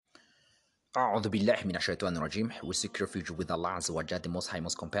أعوذ بالله من الشيطان الرجيم. We seek refuge with Allah Azza wa Jal, the Most High,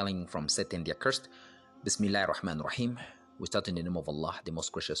 Most Compelling, from Satan the Accursed. Bismillah ar-Rahman ar-Rahim. We start in the name of Allah, the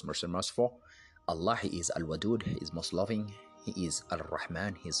Most Gracious, Merciful. Allah, He is Al-Wadud, He is most loving. He is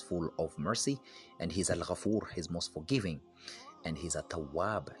Al-Rahman, He is full of mercy. And He is Al-Ghafur, He is most forgiving. And He is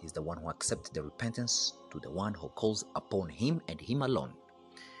At-Tawwab, He is the one who accepts the repentance to the one who calls upon Him and Him alone.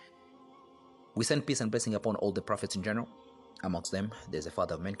 We send peace and blessing upon all the prophets in general. Amongst them, there's a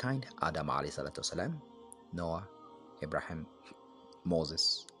father of mankind, Adam alayhi salatu wasalam, Noah, Abraham,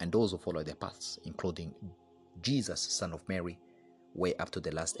 Moses, and those who follow their paths, including Jesus, son of Mary, way up to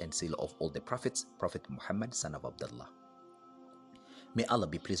the last and seal of all the prophets, Prophet Muhammad, son of Abdullah. May Allah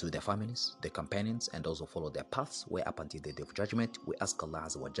be pleased with their families, their companions, and those who follow their paths, way up until the day of judgment. We ask Allah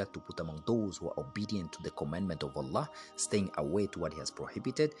Azza wa Jal to put among those who are obedient to the commandment of Allah, staying away to what He has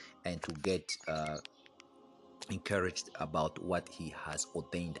prohibited, and to get encouraged about what He has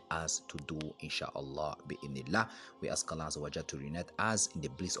ordained us to do, inshallah bi'inillah. We ask Allah Azza wa Jal to reunite us in the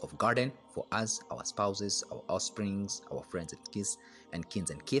bliss of garden for us, our spouses, our offsprings, our friends and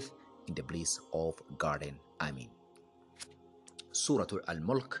kins and kith in the bliss of garden. Ameen. Surat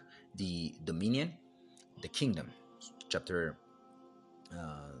al-Mulk, the dominion, the kingdom, chapter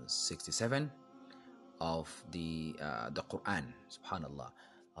 67 of the Quran. Subhanallah.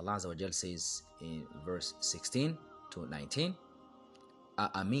 Allah Azza wa Jal says in verse 16 to 19,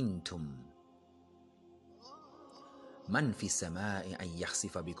 أَأَمِنْتُمْ مَنْ فِي السَّمَاءِ أَنْ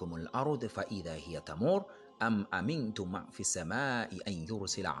يَخْسِفَ بِكُمُ الْأَرْضَ فَإِذَا هِيَ تَمُورُ أَمْ أَمِنْتُمْ مَنْ فِي السَّمَاءِ أَنْ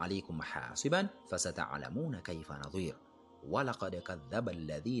يُرْسِلَ عَلَيْكُمْ حَاصِبًا فَسَتَعْلَمُونَ كَيْفَ نَظِيرٌ وَلَقَدْ كَذَّبَ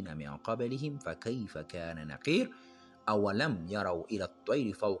الَّذِينَ مِنْ قَبْلِهِمْ فَكَيْفَ كَانَ نَكِيرٌ أَوَلَمْ يَرَوْا إِلَى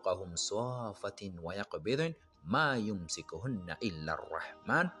الطَّيْرِ فَوْقَهُمْ صَافَّاتٍ وَيَقْبِضْنَ مَا يُمْسِكُهُنَّ إِلَّا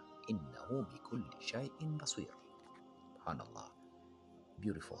الرَّحْمَنُ إِنَّهُ بِكُلِّ شَيْءٍ بَصِيرٌ. SubhanAllah.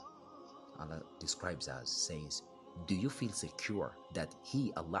 Beautiful. Allah describes us, says, do you feel secure that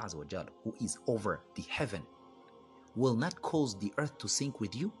He, Allah Azza wa Jal, who is over the heaven, will not cause the earth to sink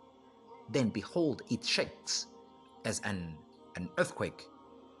with you? Then behold, it shakes as an earthquake.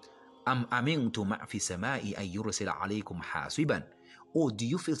 أَمْ أَمِنْتُمْ مَا فِي السَّمَاءِ أَنْ يُرْسِلَ عَلَيْكُمْ حَاصِبًا. Or do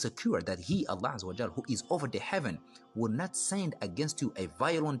you feel secure that He, Allah Azza wa Jal, who is over the heaven, will not send against you a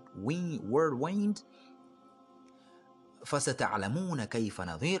violent whirlwind? فَسَتَعْلَمُونَ كَيْفَ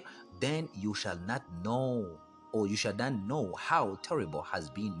نَظِيرٌ. Then you shall not know, or you shall not know how terrible has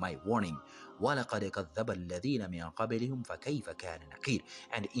been my warning. وَلَقَدْ كَذَّبَ الَّذِينَ مِنْ قَبْلِهِمْ فَكَيْفَ كَانَ نَكِيرٌ.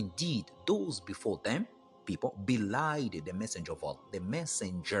 And indeed, those before them, people, belied the messenger of Allah, the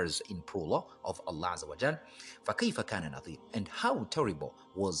messengers in plural of Allah Azza wa Jal. فَكَيْفَ كَانَ نَظِيرٌ. And how terrible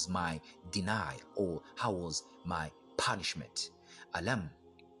was my denial, or how was my punishment. أَلَمْ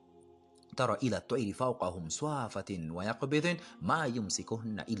ترى إلى الطير فوقهم صافة ويقبضن ما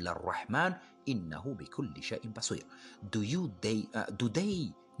يمسكهن إلا الرحمن إنه بكل شيء بصير. Do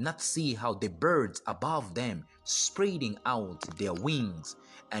they not see how the birds above them spreading out their wings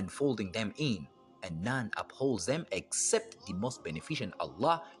and folding them in, and none upholds them except the most beneficent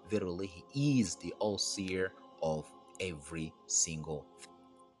Allah? Verily He is the all-seer of every single thing.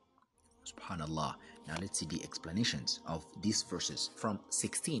 Subhanallah. Now let's see the explanations of these verses from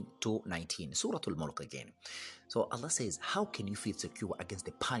 16 to 19. Surah Al-Mulk again. So Allah says, how can you feel secure against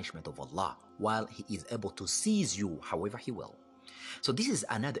the punishment of Allah while He is able to seize you however He will? So this is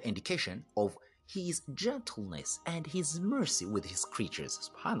another indication of His gentleness and His mercy with His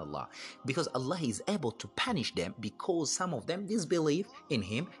creatures. Subhanallah. Because Allah is able to punish them because some of them disbelieve in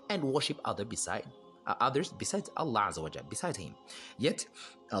Him and worship others besides Allah Azza wa Jal, besides Him. Yet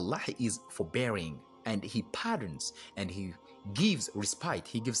Allah is forbearing, and He pardons, and He gives respite.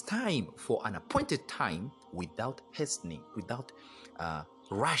 He gives time for an appointed time without hastening, without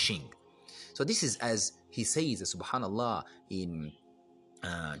rushing. So this is as He says, subhanallah, in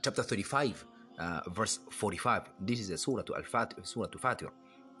chapter 35, verse 45. This is a Surah Al-Fatir,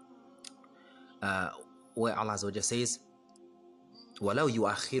 where Allah Azza wa Jal says, وَلَوْ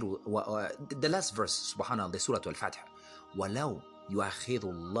يُؤَخِّرُ, the last verse, subhanallah, the Surah Al-Fatih, وَلَوْ يُؤَخِّرُ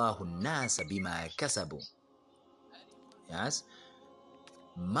اللَّهُ النَّاسَ بِمَا كَسَبُوا, yes,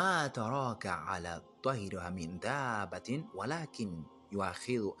 مَا تَرَاكَ عَلَى ظَهْرِهَا مِنْ دَابَةٍ وَلَكِنْ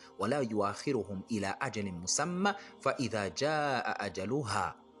ولا يؤخرهم إلى أجل مسمى فإذا جاء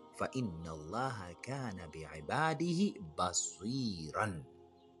أجلها فإن الله كان بعباده بصيرا.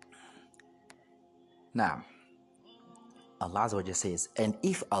 Now, Allah Azza wa Jalla says, and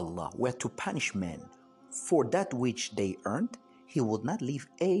if Allah were to punish men for that which they earned, He would not leave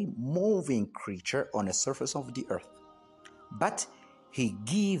a moving creature on the surface of the earth, but He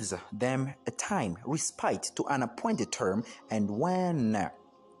gives them a time, respite to an appointed term, and when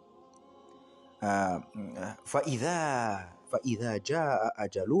فإذا جاء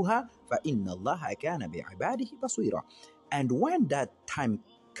أجلها فإن الله كان بعباده بصيرا. And when that time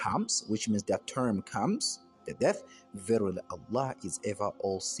comes, which means that term comes, the death, verily Allah is ever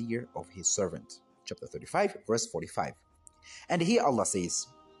all seer of his servant. Chapter 35, verse 45. And here Allah says,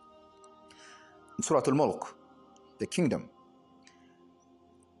 in Surat Mulk, the kingdom,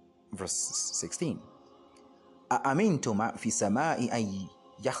 verse 16, أأمنتم في السماء أن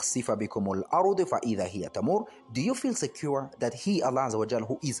يخسف بكم الأرض فإذا هي تمور. Do you feel secure that He, Allah Azza wa Jal,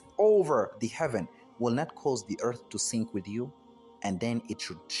 who is over the heaven, will not cause the earth to sink with you, and then it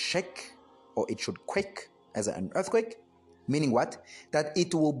should shake, or it should quake as an earthquake? Meaning what? That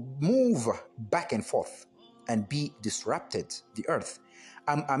it will move back and forth and be disrupted, the earth.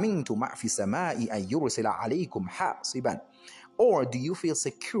 أم أمنتم في السماء أن يرسل عليكم حاصبا. Or do you feel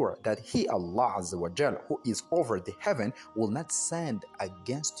secure that He, Allah Azza wa Jal, who is over the heaven, will not send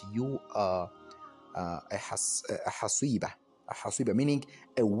against you a hasiba, meaning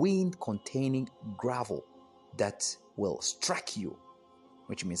a wind containing gravel that will strike you,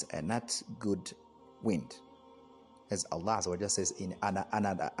 which means a not good wind. As Allah Azza wa Jal says in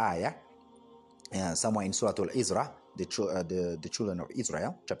another ayah, somewhere in Surat al-Isra, the children of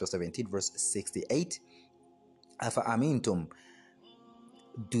Israel, chapter 17, verse 68, أَفَأَمِنْتُمْ.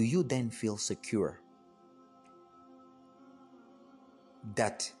 Do you then feel secure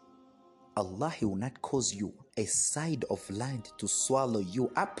that Allah will not cause you a side of land to swallow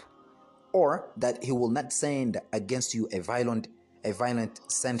you up, or that He will not send against you a violent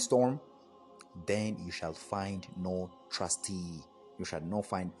sandstorm? Then you shall find no trustee. You shall not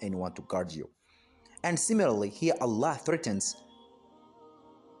find anyone to guard you. And similarly, here Allah threatens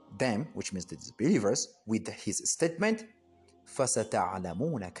them, which means the disbelievers, with His statement,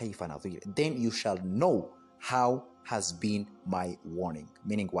 فَسَتَعْلَمُونَ كَيْفَ نَظِيرٌ. Then you shall know how has been my warning.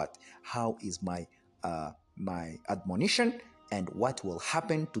 Meaning what? How is my admonition, and what will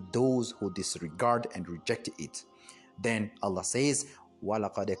happen to those who disregard and reject it. Then Allah says,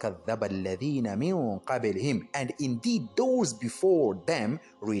 وَلَقَدْ كَذَّبَ الَّذِينَ مِنْ قَبْلِهِمْ. And indeed those before them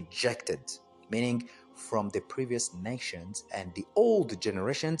rejected, meaning from the previous nations and the old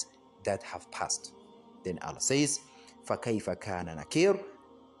generations that have passed. Then Allah says, فَكَيْفَ كَانَ نَكِيرٌ.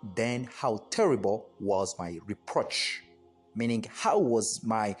 Then how terrible was my reproach, meaning how was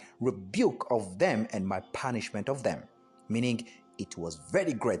my rebuke of them and my punishment of them, meaning it was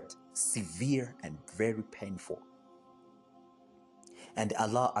very great, severe, and very painful. And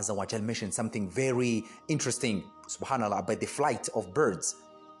Allah Azza wa Jal mentioned something very interesting, subhanAllah, about the flight of birds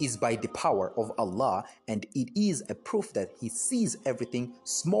is by the power of Allah, and it is a proof that He sees everything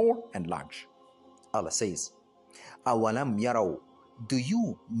small and large. Allah says, أَوَلَمْ يَرَوْا.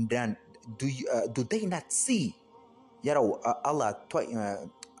 Do they not see? يَرَوْا Allah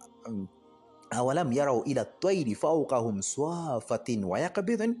أَوَلَمْ يَرَوْا إِلَى الطَّيْرِ فَوْقَهُمْ صَافَةٍ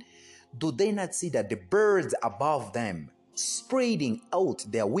وَيَقْبِضٍ. Do they not see that the birds above them spreading out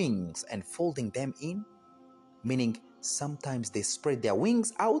their wings and folding them in? Meaning sometimes they spread their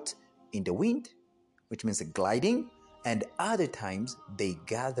wings out in the wind, which means gliding, and other times they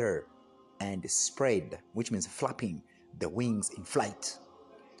gather and spread, which means flapping the wings in flight.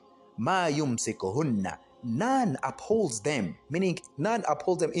 مَا يُمْسِكُهُنَّ. None upholds them, meaning none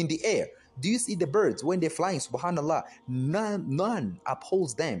upholds them in the air. Do you see the birds when they're flying? Subhanallah, none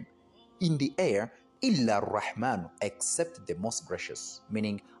upholds them in the air, إِلَّا الرَّحْمَنُ, except the most gracious,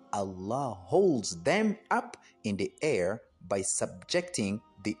 meaning Allah holds them up in the air by subjecting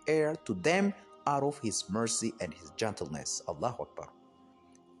the air to them out of His mercy and His gentleness. Allahu Akbar.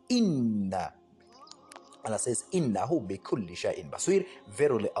 Inna, Allah says, Innahu bi kulli shay'in basir.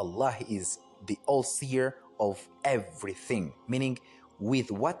 Verily Allah is the all-seer of everything, meaning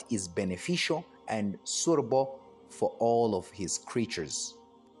with what is beneficial and suitable for all of His creatures.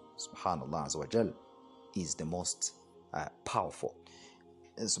 Subhanallah Azza wa Jal is the most powerful.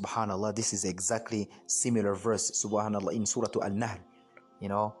 Subhanallah, this is exactly similar verse, subhanallah, in Surah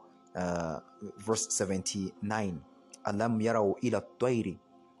Al-Nahl, verse 79. Alam yaraw ila at-tayri.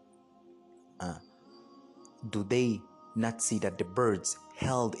 Do they not see that the birds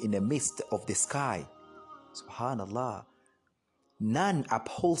held in the midst of the sky? Subhanallah. None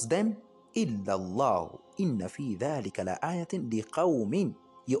upholds them illa Allah. Inna fi dhalika la ayatin liqawmin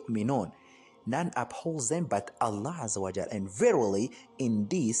yu'minun. None upholds them but Allah Azza wa Jal. And verily in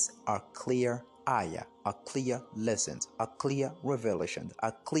this are clear ayah, are clear lessons, are clear revelations,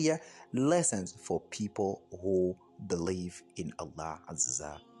 are clear lessons for people who believe in Allah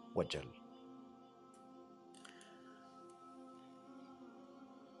Azza wa Jal.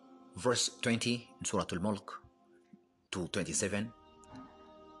 Verse 20 in Surah Al-Mulk to 27.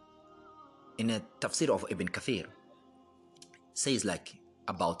 in a tafsir of Ibn Kathir, says like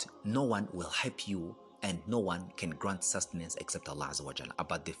about no one will help you and no one can grant sustenance except Allah Azza wa Jalla,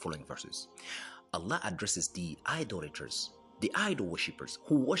 about the following verses. Allah addresses the idolaters, the idol worshippers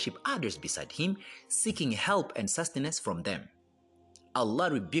who worship others beside Him, seeking help and sustenance from them.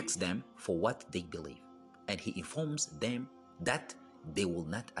 Allah rebukes them for what they believe, and He informs them that they will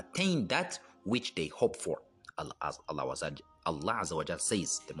not attain that which they hope for. Allah Azza wa Jalla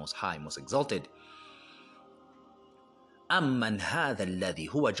says, the Most High, Most Exalted, أَمَّنْ هَذَا الَّذِي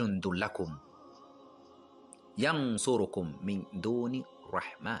هُوَ جُنْدٌ لَكُمْ يَنْصُرُكُمْ مِنْ دُونِ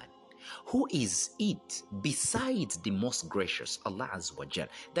الرَّحْمَنِ. Who is it besides the most gracious Allah Azza wa Jal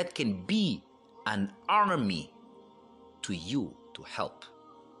that can be an army to you to help?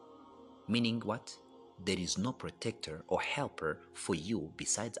 Meaning what? There is no protector or helper for you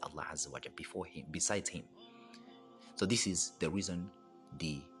besides Allah Azza wa Jal, before Him, besides Him. So this is the reason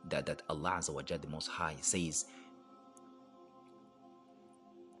that Allah Azza wa Jal, the Most High, says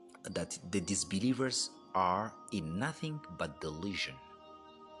that the disbelievers are in nothing but delusion.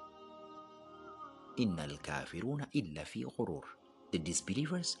 Innal kafiruna illa fi ghurur. The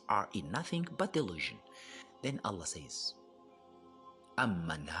disbelievers are in nothing but delusion. Then Allah says,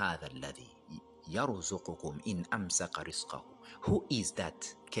 Amman hadha alladhi yarzuqukum in amsaka rizqahu. Who is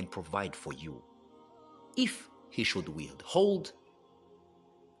that can provide for you if he should withhold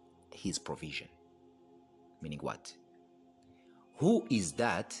his provision? Meaning what? Who is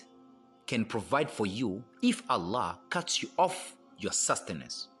that can provide for you if Allah cuts you off your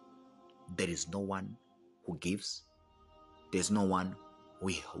sustenance? There is no one who gives. There's no one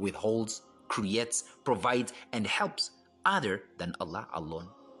who withholds, creates, provides, and helps other than Allah alone,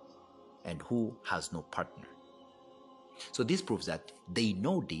 and who has no partner. So this proves that they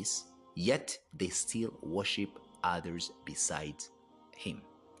know this, yet they still worship others besides Him,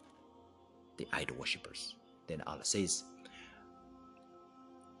 the idol worshippers. Then Allah says,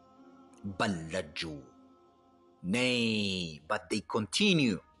 Ballaju. Nay, but they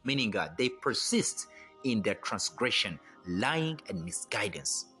continue, meaning God, they persist in their transgression, lying and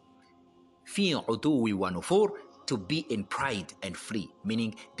misguidance. Fi uduwi wa nufur, to be in pride and flee,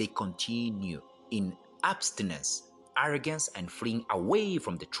 meaning they continue in abstinence, arrogance, and fleeing away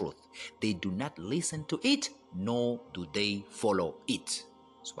from the truth. They do not listen to it, nor do they follow it.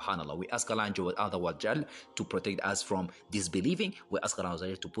 Subhanallah. We ask Allah to protect us from disbelieving. We ask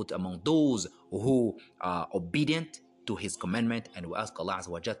Allah to put among those who are obedient to His commandment, and we ask Allah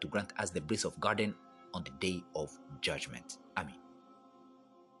to grant us the bliss of garden on the day of judgment. Ameen.